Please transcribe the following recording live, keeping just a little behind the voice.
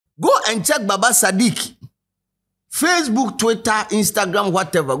and check Baba Sadiq. Facebook, Twitter, Instagram,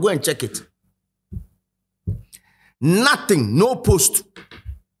 whatever. Go and check it. Nothing, no post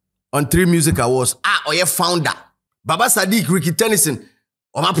on 3Music Awards. Or your founder, Baba Sadiq, Ricky Tennyson,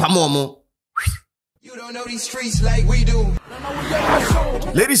 or my pamomo. You don't know these streets like we do.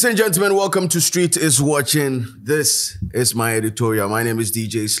 Ladies and gentlemen, welcome to Street is Watching. This is my editorial. My name is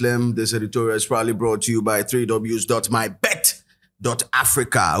DJ Slim. This editorial is proudly brought to you by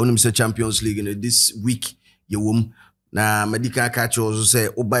 3Ws.mybet.africa. Unimse Champions League in this week. You na medical catch also say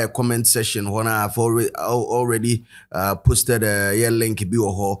buy a comment session when I've already posted a link be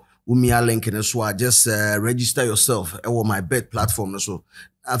or umia link in so just register yourself on my bet platform so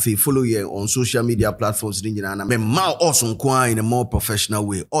if you follow you on social media platforms me ma also in a more professional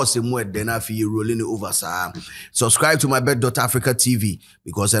way also more than if you rolling over subscribe to my bet.africa TV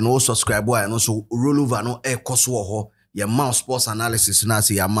because and also subscribe and also roll over no air cost your mouse sports analysis na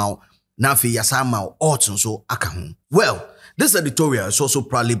say your mouth Nafi Yasama Orton so Akahu. Well, this editorial is also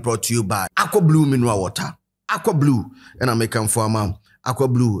proudly brought to you by Aqua Blue Mineral Water. Aqua Blue, and I make for Aqua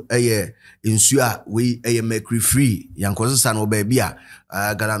Blue, insure we mercury free. Yankosa Sano Babia,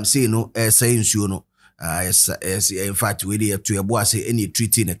 Galam say no, say insure no. In fact, we did to a boy say any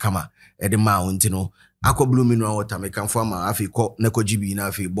treaty in a kama at the mountain. Aqua Blue Mineral Water make for my Afi call Neko GB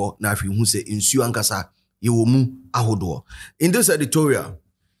Nafi Bo Nafi who say insure Ankasa, you will move ahodo. In this editorial,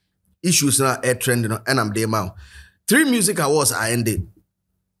 issues now are trending and I'm there now. 3Music Awards are ended.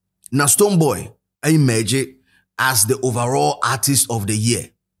 Now Stonebwoy emerged as the overall artist of the year.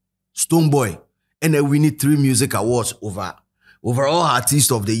 Stonebwoy and then we need 3Music Awards overall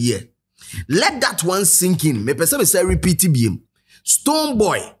artist of the year. Let that one sink in. Me person say repeat it.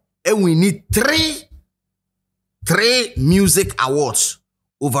 Stonebwoy and we need three music awards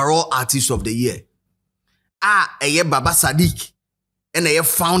overall artist of the year. Baba Sadiq and a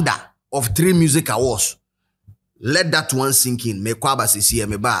founder of 3Music Awards. Let that one sink in. Me kwaba sisi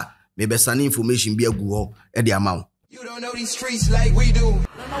me ba me besani information be agu e the amount. You don't know these streets like we do.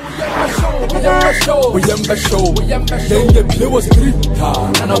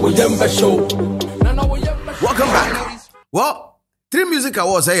 Welcome back. Well, 3Music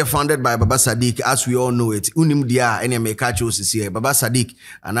Awards are founded by Baba Sadiq, as we all know it. Unim dia any mekacho sisi Baba Sadiq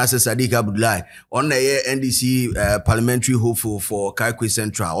and as Sadiq Abdullahi on the NDC parliamentary hopeful for Kaikwe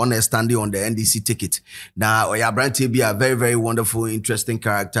Central on a standing on the NDC ticket. Now Oya Brante be a very, very wonderful, interesting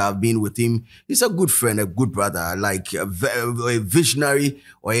character. I've been with him. He's a good friend, a good brother, like a visionary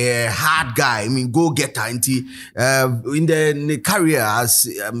or a hard guy. I mean, go getter in the career as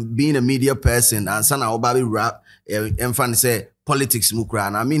being a media person and Sana Obabi rap and fan say politics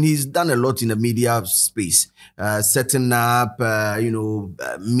mukran. I mean, he's done a lot in the media space, setting up,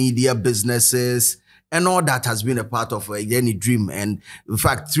 media businesses, and all that has been a part of any dream. And in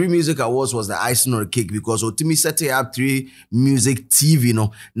fact, 3Music Awards was the icing on the cake because Otimi setting up 3Music TV,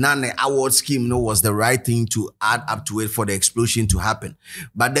 now the award scheme, was the right thing to add up to it for the explosion to happen.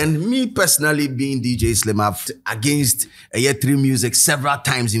 But then me personally being DJ Slim, I've against 3Music several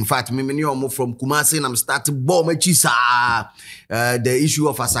times. In fact, me from Kumasi and I'm starting bomb the issue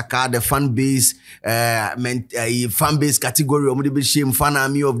of Asaka, the fan base category, shame fan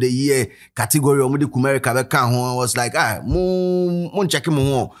army of the year category, Kumerica was like, mon check him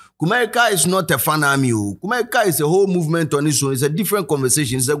on. Kumerica is not a fan army. Kumerica is a whole movement on its own. It's a different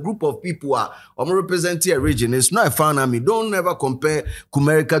conversation. It's a group of people who representing a region. It's not a fan army. Don't ever compare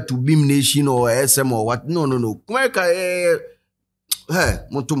Kumerica to Beam Nation or SM or what. No. Kumerica,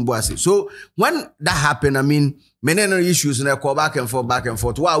 so when that happened, I mean, many issues and I call back and forth.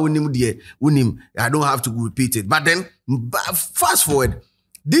 Why unim? I don't have to repeat it. But then fast forward.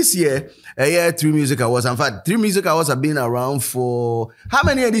 This year, 3Music Awards. In fact, 3Music Awards have been around for how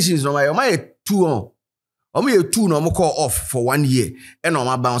many editions? No, I two on. I'm two no more call off for 1 year, and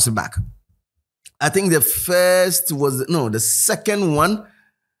I'm bouncing back. I think the second one.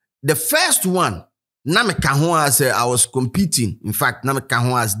 The first one, I was competing. In fact,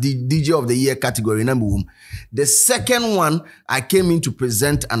 as the DJ of the year category number one. The second one, I came in to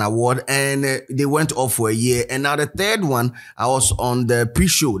present an award and they went off for a year. And now the third one, I was on the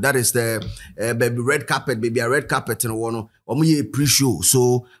pre-show. That is the red carpet, a red carpet in one pre-show.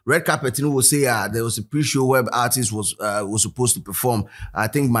 So red carpet, will say there was a pre-show where artist was supposed to perform. I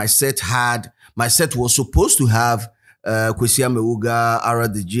think my set was supposed to have Kwesi Amewuga, Ara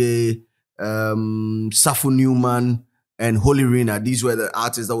DJ, Safu Newman, and Holy Rina. These were the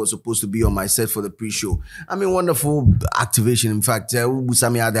artists that were supposed to be on my set for the pre-show. I mean, wonderful activation. In fact,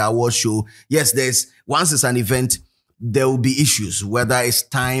 Busami had the award show. Yes, once it's an event, there will be issues, whether it's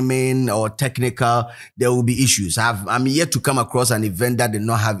timing or technical, there will be issues. I'm yet to come across an event that did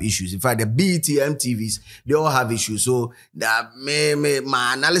not have issues. In fact, the BET, MTVs, they all have issues. So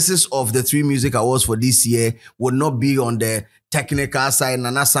my analysis of the 3Music Awards for this year would not be on the technical side,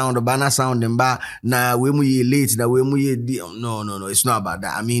 na sound, banana sound, and na we mu late, na we mu no, it's not about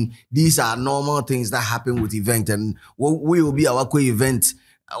that. I mean, these are normal things that happen with event, and we will be our event.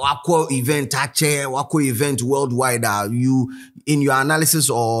 Wako event wako event worldwide. You in your analysis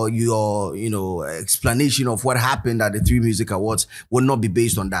or your explanation of what happened at the 3Music Awards will not be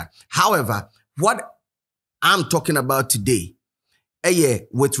based on that. However, what I'm talking about today,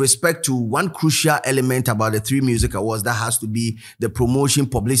 with respect to one crucial element about the 3Music Awards, that has to be the promotion,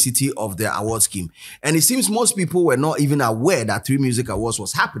 publicity of the award scheme. And it seems most people were not even aware that 3Music Awards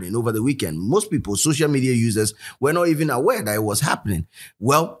was happening over the weekend. Most people, social media users, were not even aware that it was happening.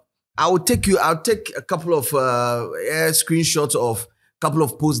 Well, I'll take a couple of screenshots of couple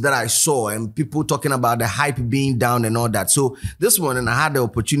of posts that I saw and people talking about the hype being down and all that. So this morning I had the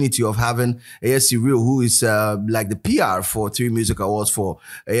opportunity of having Cyril, who is like the PR for 3Music Awards for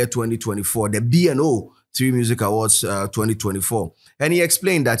 2024, the B&O 3Music Awards 2024. And he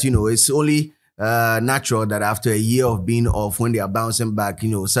explained that, it's only natural that after a year of being off, when they are bouncing back,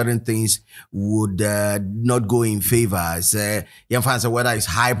 certain things would not go in favor. Whether it's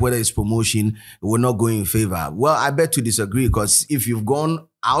hype, whether it's promotion, it will not go in favor. Well, I bet to disagree, because if you've gone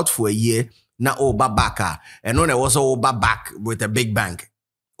out for a year, now back, and then there was back with a big bank.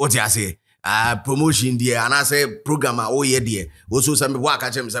 What do I say? Promotion there, and I say programmer, dear. Also some work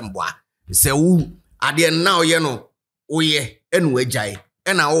at some boy. Say, at the end now, anyway, jai.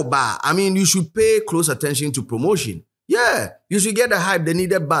 I mean, you should pay close attention to promotion. Yeah, you should get the hype, the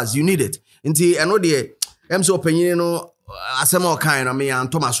needed buzz. You need it. Until I know the I'm so opinion, some kind. I mean, I'm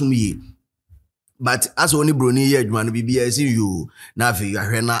Thomas Umi. But as only Bruni, man, BBS you now you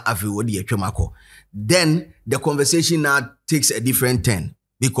are not then the conversation now takes a different turn,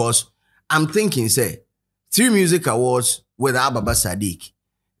 because I'm thinking, say, 3Music Awards with Baba Sadiq.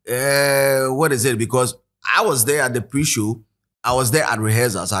 What is it? Because I was there at the pre-show. I was there at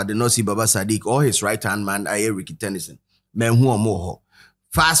rehearsals. I did not see Baba Sadiq or his right-hand man, Ricky Tennyson. Men who are more.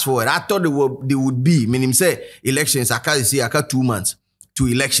 Fast forward, I thought they would be, meaning say elections, I can't see 2 months to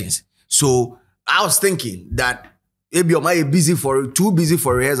elections. So I was thinking that maybe I'm too busy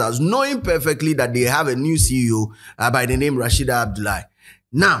for rehearsals, knowing perfectly that they have a new CEO by the name Rashida Abdullahi.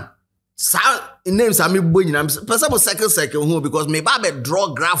 Now, name Sami Boyin, I'm second because maybe I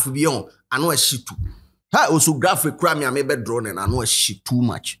draw graph beyond. I know a shit too. Also graphic crime, I may be drawn and I know a shit too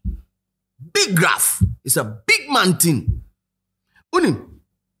much. Big graph. It's a big man thing.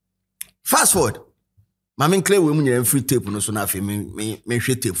 Fast forward. My clear women free tape no so na me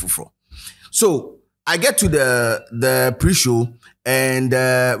tape for. So I get to the pre-show and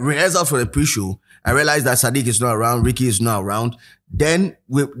rehearsal for the pre-show. I realized that Sadiq is not around, Ricky is not around. Then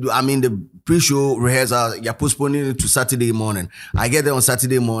the pre-show rehearsal, you're postponing it to Saturday morning. I get there on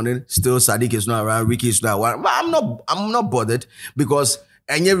Saturday morning, still Sadiq is not around, Ricky is not around. But I'm not bothered, because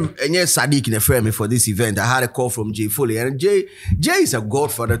and Sadiq in a frame for this event. I had a call from Jay Foley, and Jay is a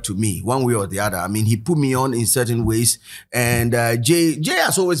godfather to me, one way or the other. I mean, he put me on in certain ways, and Jay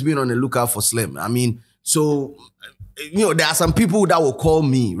has always been on the lookout for Slim. I mean, so there are some people that will call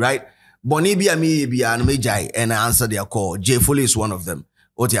me, right? And I answer their call. Jay Foley is one of them.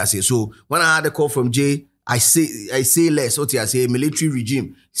 What I say. So when I had a call from Jay, I say less. What I say, military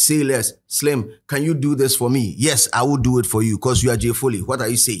regime, say less. Slim, can you do this for me? Yes, I will do it for you, because you are Jay Foley. What are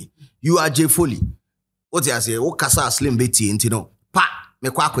you saying? You are Jay Foley. What I say, oh kasa Slim beti me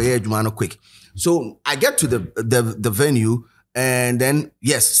quick. So I get to the venue, and then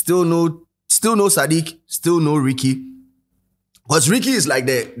yes, still no Sadiq, still no Ricky. Because Ricky is like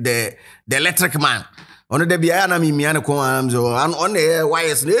the electric man. On the Biana Miana on the air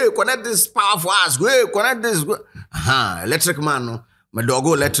wires, connect this power for us, connect this. Electric man, no. My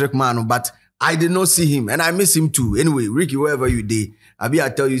doggo electric man, but I did not see him, and I miss him too. Anyway, Ricky, wherever you did, I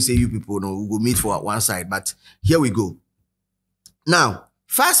tell you, say you people no, we'll meet for one side, but here we go. Now,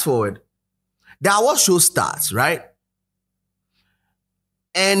 fast forward, the award show starts, right?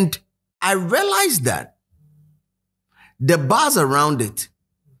 And I realized that the buzz around it,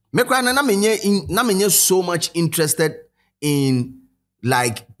 I'm so much interested in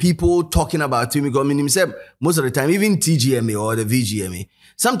like people talking about it. Because most of the time, even TGMA or the VGMA,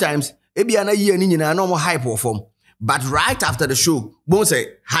 sometimes maybe a year normal hype or form. But right after the show, both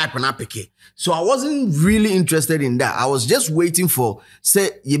say hype and apike. So I wasn't really interested in that. I was just waiting for say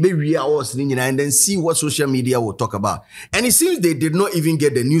yebe real awards and then see what social media will talk about. And it seems they did not even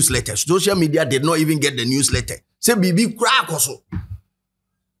get the newsletter. Social media did not even get the newsletter. Say bibi kra akoso.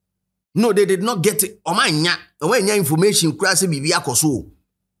 No, they did not get it. Omanya information kra say bibi akoso.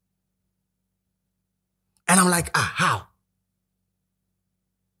 And I'm like, how?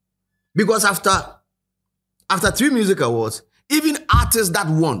 Because after 3Music Awards, even artists that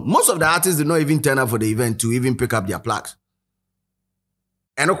won, most of the artists did not even turn up for the event to even pick up their plaques.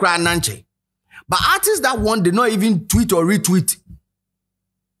 And no cry nanche. But artists that won did not even tweet or retweet.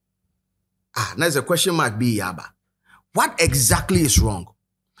 There's a question mark be Yaba. What exactly is wrong?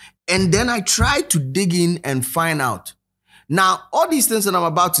 And then I tried to dig in and find out. Now, all these things that I'm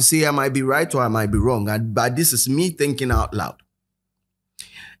about to say, I might be right or I might be wrong. But this is me thinking out loud.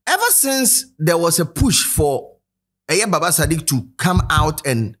 Ever since there was a push for Baba Sadiq to come out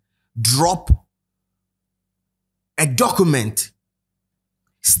and drop a document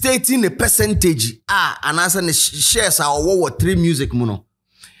stating a percentage, and as the shares are what 3Music mono.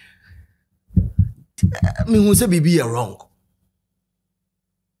 Me who say BB are wrong.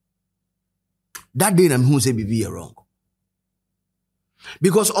 That day I'm who say BB are wrong.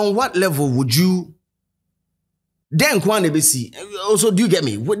 Because on what level would you then also, do you get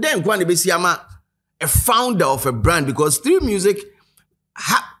me? Then I'm a founder of a brand because 3Music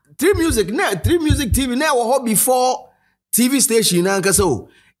TV now before TV station. So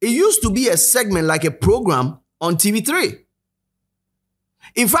it used to be a segment like a program on TV3.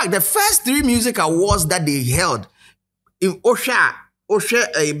 In fact, the first 3Music Awards that they held in Osha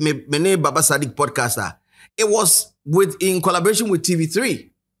Baba Sadiq podcaster, it was in collaboration with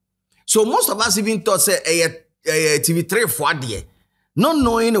TV3. So most of us even thought TV3 for there, not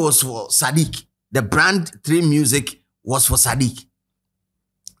knowing it was for Sadiq. The brand 3Music was for Sadiq.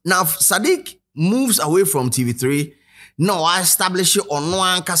 Now Sadiq moves away from TV3. Now I establish it on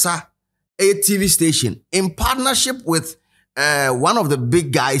Noan Kasa, a TV station in partnership with one of the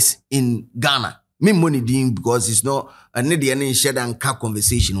big guys in Ghana. Me money doing because it's not a need any share and car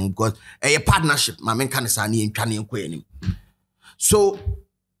conversation because a partnership. My man can say and trying. So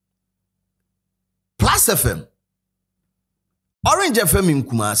Plus FM, Orange FM in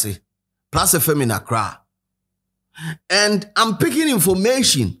Kumasi, Plus FM in Accra, and I'm picking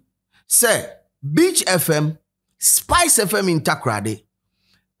information. Say Beach FM, Spice FM in Takrade,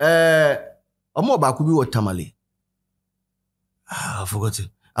 Omoba Kubi or Tamale. I've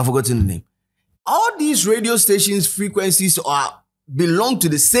forgotten the name. All these radio stations frequencies belong to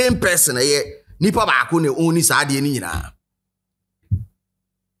the same person. Nipa ba ko ne oni saade ni nyina.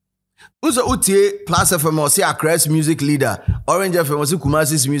 Uso utie Plus FM or say Accra's music leader, Orange FM or say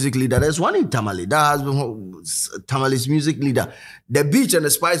Kumasi's music leader. There's one in Tamale. That has been Tamale's music leader. The Beach and the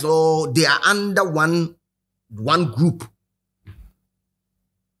Spice, they are under one group.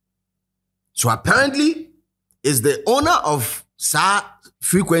 So apparently, is the owner of Sa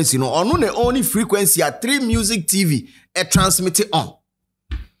frequency, or no the only frequency at 3Music TV transmitted on.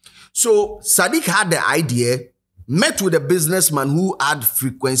 So Sadiq had the idea, met with a businessman who had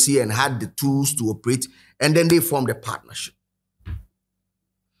frequency and had the tools to operate, and then they formed a partnership.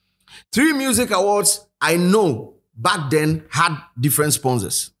 3Music Awards, I know back then had different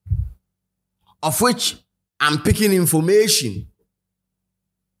sponsors, of which I'm picking information.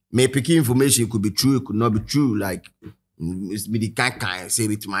 May picking information could be true, it could not be true, like it's me the kind say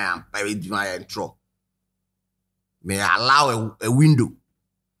it to my intro. May I allow a window.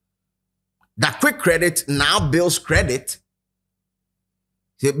 That quick credit now bills credit.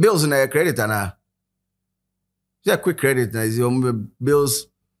 See, bills in a credit and see a quick credit is bills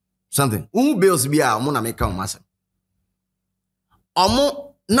something. Who bills be a mona make come massa.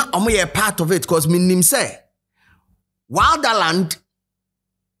 Omo na omo ye part of it because minim say Wilderland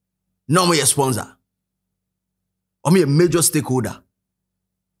no mo ye sponsor. Omo a major stakeholder.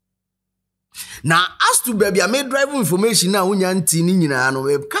 Now, as to baby, I made driving information now. Unyanti ni nyina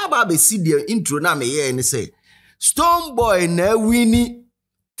no. Kaba be see the intro na me here and say, Stonebwoy na winning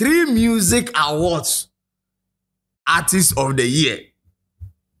 3Music Awards Artist of the Year.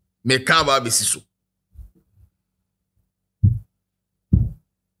 Me kaba be see so.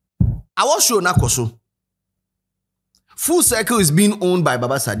 Award show na koso. Full Circle is being owned by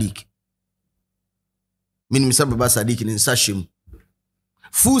Baba Sadiq. Meaning Mr. Baba Sadiq in Sashim.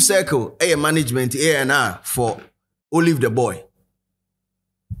 Full Circle, management, A&R for Olive the Boy.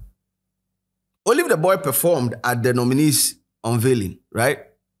 Olive the Boy performed at the nominees unveiling, right?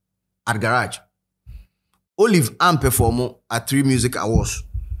 At Garage. Olive and perform at 3Music Awards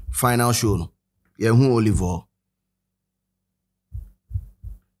final show. No? Yeah, who Olive?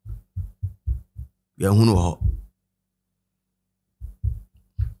 Yeah, who know?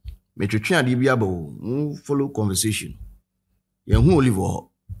 Me twetwe ade bia ba o follow conversation. Yeah, who Olive?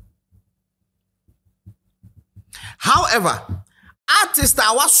 However, artist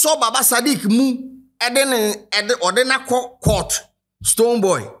was so Baba Sadiq mu ordena court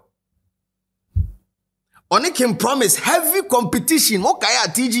Stonebwoy. Only can promise heavy competition. Okay,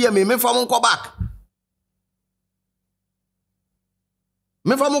 at TGM me from go back.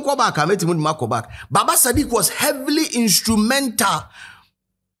 Me from go back. I met him go back. Baba Sadiq was heavily instrumental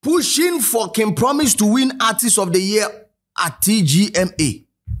pushing for King Promise to win Artist of the Year at TGMA.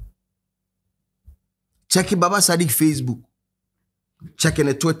 Checking Baba Sadiq Facebook. Checking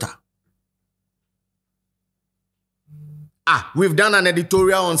the Twitter. We've done an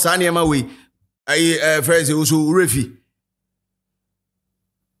editorial on Sanyama Way. Friends, also Refi.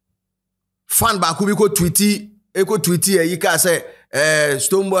 Fan back who go tweety, you can say,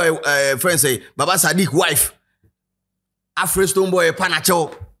 Stonebwoy, friends say, Baba Sadiq wife. Afre Stonebwoy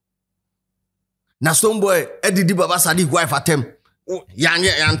panacho. Na Stonebwoy, edidi Baba Sadiq wife atem.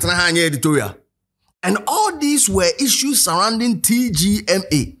 Yanye editorial. And all these were issues surrounding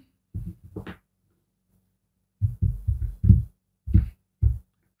TGMA.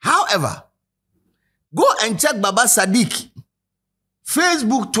 However, go and check Baba Sadiq.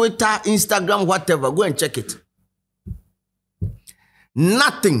 Facebook, Twitter, Instagram, whatever. Go and check it.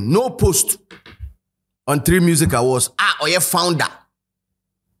 Nothing, no post on 3Music Awards. Or your founder.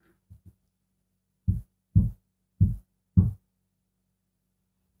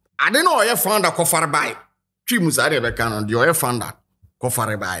 I don't know your founder kofare by. 3Music Awards your founder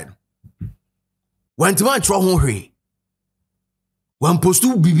kofare by. When to man throw home. When post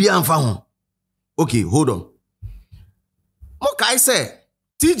to bibi anfa. Okay, hold on. Mokai say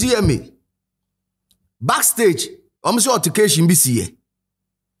TGMA backstage. Say altercation be see.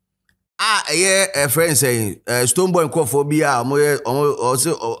 A friend saying Stonebwoy and Cophobia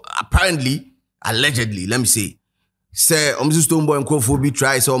also apparently, allegedly, let me say Stonebwoy and Cophobia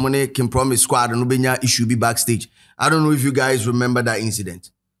try so money can promise squad and Ubenya issue be backstage. I don't know if you guys remember that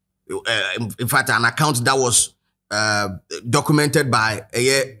incident. In fact, an account that was documented by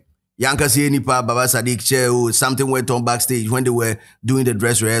Yankasi Nipa Baba Sadiq something went on backstage when they were doing the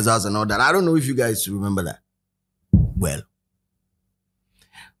dress rehearsals and all that. I don't know if you guys remember that. Well,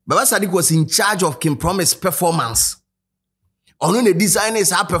 Baba Sadiq was in charge of King Promise performance. On the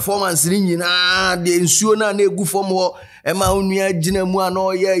designers have performance the ensure na gu form ho ema onua gina mu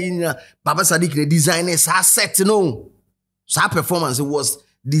ano ye Baba Sadiq the designers are set no. So performance was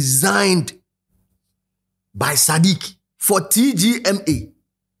designed by Sadiq for TGMA.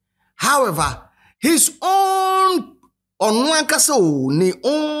 However, his own on ne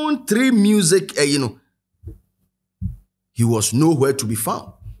own 3Music, he was nowhere to be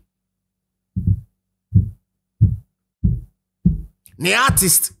found. The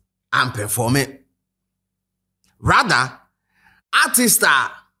artist and performing. Rather, artists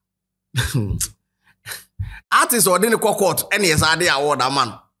are artists or didn't court any SRD award a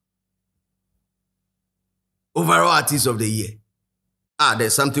man. Overall Artist of the Year.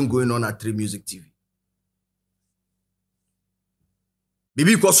 There's something going on at 3Music TV.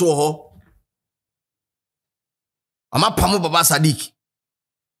 Bibi koso ho. Ama pamo Baba Sadiq.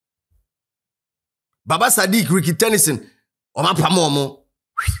 Baba Sadiq, Ricky Tennyson. Oma pamo mo.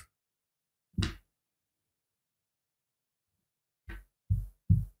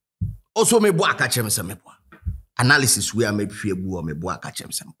 Also me bo akachem se me bo. Analysis we are me fie bu o me bo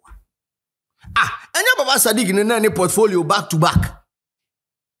akachem se me bo. Enya Baba Sadiq in any portfolio back to back.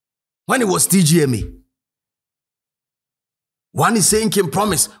 When it was TGMA. One is saying King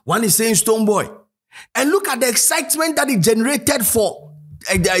Promise, one is saying Stonebwoy. And look at the excitement that it generated for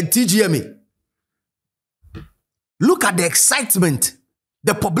TGMA. Look at the excitement,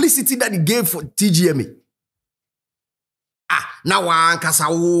 the publicity that it gave for TGMA. Now one kasa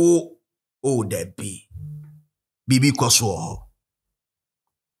there be. Bibi Koso.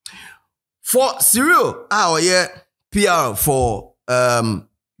 For Cyril, PR for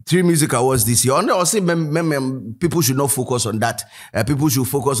 3Music Awards this year. I say people should not focus on that. People should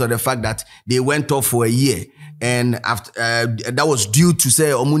focus on the fact that they went off for a year, and after that was due to say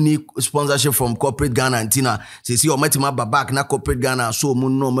omuni sponsorship from corporate Ghana and Tina. Say see ometima back na corporate Ghana so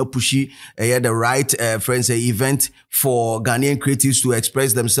omuno me pushy the right friends event for Ghanaian creatives to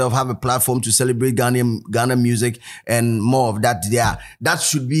express themselves, have a platform to celebrate Ghana music and more of that. Yeah, that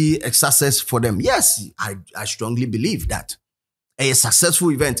should be a success for them. Yes, I strongly believe that. A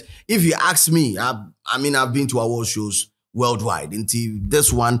successful event. If you ask me, I've been to award shows worldwide. Until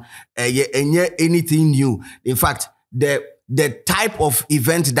this one, anything new. In fact, the type of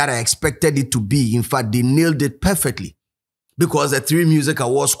event that I expected it to be, in fact, they nailed it perfectly. because the 3Music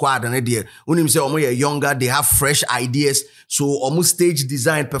Awards squad and idea when him say omo younger, they have fresh ideas, so almost stage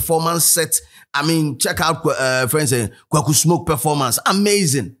design, performance set. I mean, check out friends Kwaku Smoke performance,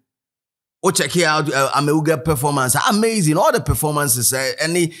 amazing. Or check here out Ameuga performance, amazing. All the performances,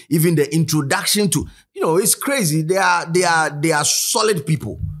 even the introduction to, it's crazy. They are solid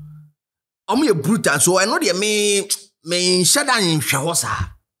people. Omo brutal, so I know they may shut down in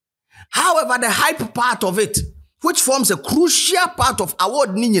Shahosa. However, the hype part of it, which forms a crucial part of award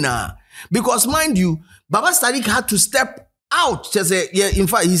Ninina, because mind you, Baba Sadiq had to step out. In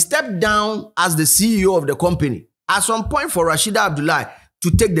fact, he stepped down as the CEO of the company at some point for Rashida Abdullahi to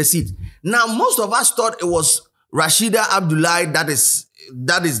take the seat. Now, most of us thought it was Rashida Abdullahi that is,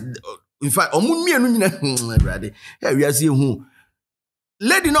 in fact, we are seeing who.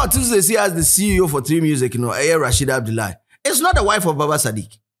 Lady not to see as the CEO for 3Music, Rashida Abdullahi. It's not the wife of Baba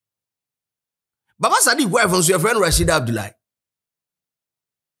Sadiq. Baba Sadiq wife was your friend Rashida Abdullahi.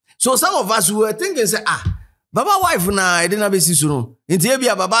 So some of us were thinking, say, Baba wife na I didn't have a sister.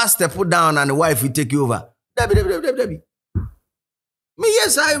 Until Baba step down and the wife will take you over. Debbie. Me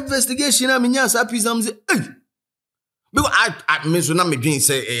yes, I investigation. I mean yes, I peace. I'm say, because I mean so now me dream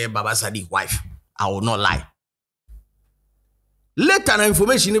say Baba Sadiq wife. I will not lie. Later the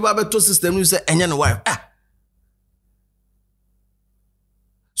information about the system you say any wife.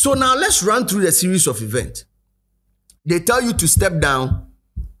 So now let's run through the series of events. They tell you to step down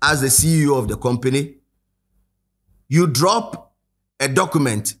as the CEO of the company. You drop a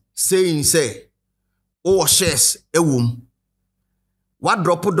document saying, oh, shares a womb. What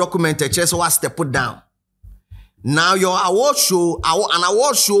drop a document a chest what step it down. Now your award show, an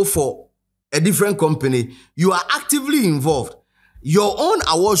award show for a different company, you are actively involved. Your own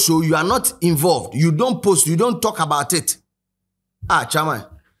award show, you are not involved. You don't post, you don't talk about it. Chairman.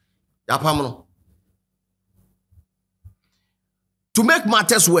 To make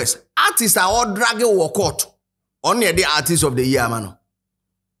matters worse, artists are all dragging work out. Only the artist of the year, man.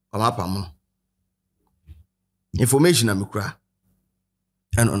 Information I'm cry.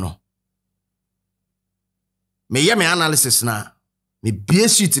 I don't know. Me hear me analysis now. Me be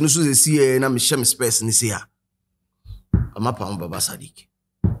shit in so see na me share me space ni see. I'm up on Baba Sadiq.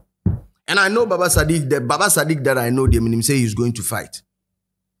 And I know Baba Sadiq, the Baba Sadiq that I know, they mean him say he's going to fight.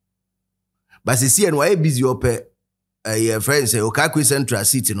 But see and why busy up your friends say Okakwe Central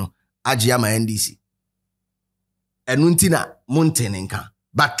City no Ajiyama NDC. And untina Montenenka.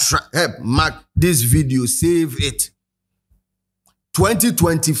 But mark this video, save it.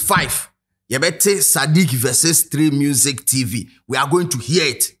 2025. Yebete Sadiq versus 3Music TV. We are going to hear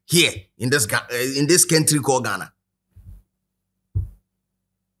it here in this country called Ghana.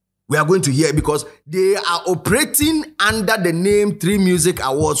 We are going to hear it because they are operating under the name 3Music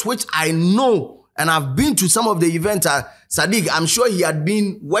Awards, which I know, and I've been to some of the events. Sadiq, I'm sure he had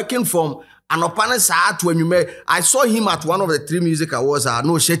been working from an opponent side when you met. I saw him at one of the 3Music Awards. I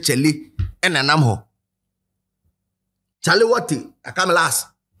know She Chele and Anamho. Chale Wati, I come last.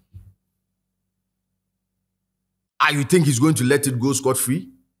 You think he's going to let it go scot-free?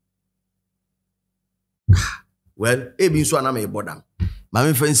 Well, Ebin so aname bodam.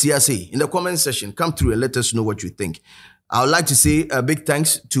 My friends say in the comment section, come through and let us know what you think. I would like to say a big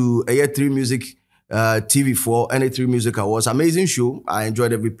thanks to 3Music TV for any 3Music Awards. Amazing show. I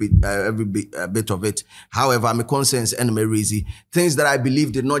enjoyed every bit of it. However, I'm a conscience and crazy. Things that I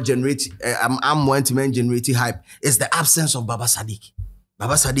believe did not generate, I'm one to generate hype. It's the absence of Baba Sadiq.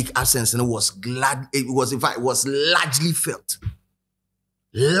 Baba Sadiq absence and was glad. It was, in fact, it was largely felt.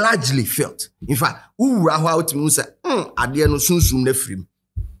 Largely felt. In fact, out say, no soon frame.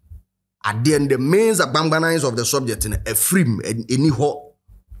 At the end, the mains are bambanines of the subject in a frame any ho.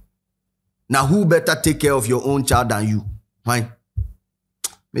 Now, who better take care of your own child than you? Fine.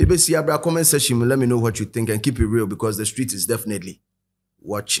 Maybe see a comment section. Let me know what you think and keep it real because the street is definitely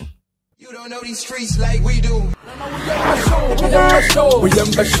watching. You don't know these streets like we do.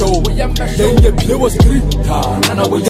 We